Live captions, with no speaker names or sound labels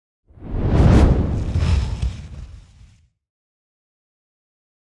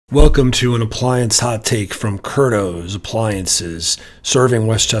Welcome to an appliance hot take from Curtos Appliances, serving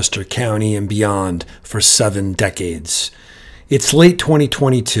Westchester County and beyond for 7 decades. It's late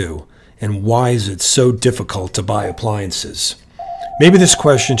 2022, and why is it so difficult to buy appliances? Maybe this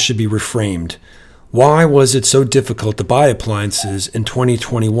question should be reframed. Why was it so difficult to buy appliances in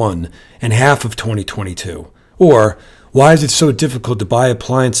 2021 and half of 2022? Or, why is it so difficult to buy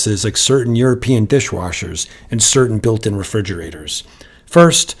appliances like certain European dishwashers and certain built-in refrigerators?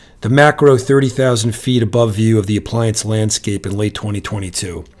 First, the macro 30,000 feet above view of the appliance landscape in late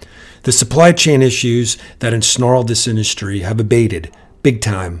 2022. The supply chain issues that ensnarled this industry have abated, big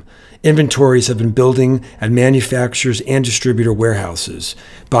time. Inventories have been building at manufacturers and distributor warehouses.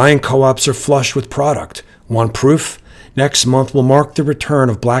 Buying co-ops are flush with product. Want proof? Next month will mark the return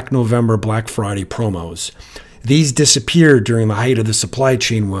of Black November, Black Friday promos. These disappeared during the height of the supply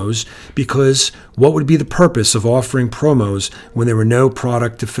chain woes because what would be the purpose of offering promos when there were no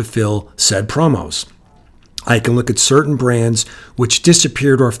product to fulfill said promos? I can look at certain brands which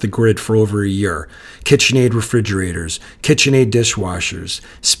disappeared off the grid for over a year. KitchenAid refrigerators, KitchenAid dishwashers,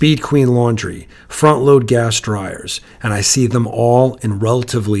 Speed Queen laundry, front load gas dryers, and I see them all in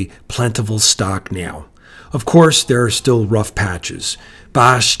relatively plentiful stock now. Of course, there are still rough patches.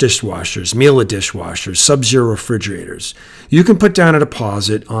 Bosch dishwashers, Miele dishwashers, Sub-Zero refrigerators. You can put down a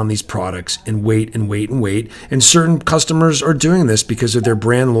deposit on these products and wait and wait and wait, and certain customers are doing this because of their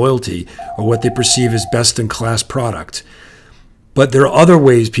brand loyalty or what they perceive as best-in-class product. But there are other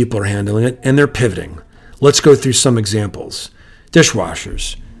ways people are handling it, and they're pivoting. Let's go through some examples.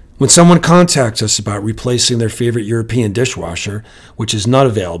 Dishwashers. When someone contacts us about replacing their favorite European dishwasher, which is not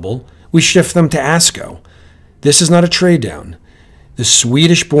available, we shift them to Asco. This is not a trade-down. The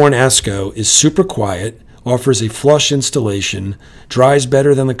Swedish-born Asco is super quiet, offers a flush installation, dries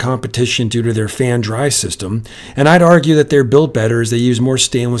better than the competition due to their fan dry system, and I'd argue that they're built better as they use more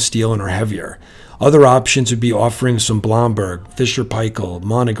stainless steel and are heavier. Other options would be offering some Blomberg, Fisher-Paykel,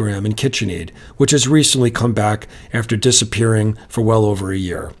 Monogram, and KitchenAid, which has recently come back after disappearing for well over a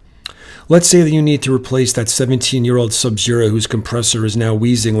year. Let's say that you need to replace that 17-year-old Sub-Zero whose compressor is now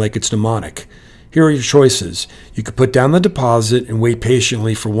wheezing like it's pneumatic. Here are your choices. You could put down the deposit and wait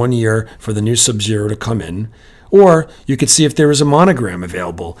patiently for 1 year for the new Sub-Zero to come in. Or you could see if there is a Monogram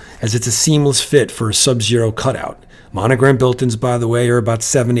available, as it's a seamless fit for a Sub-Zero cutout. Monogram built-ins, by the way, are about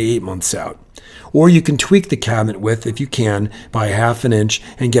 7 to 8 months out. Or you can tweak the cabinet width, if you can, by a ½ an inch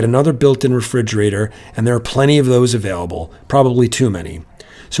and get another built-in refrigerator, and there are plenty of those available, probably too many.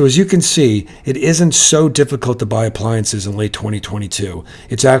 So as you can see, it isn't so difficult to buy appliances in late 2022.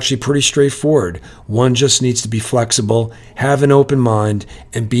 It's actually pretty straightforward. One just needs to be flexible, have an open mind,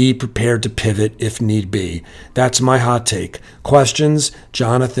 and be prepared to pivot if need be. That's my hot take. Questions?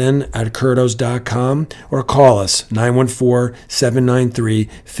 Jonathan@curtos.com or call us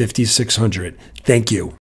 914-793-5600. Thank you.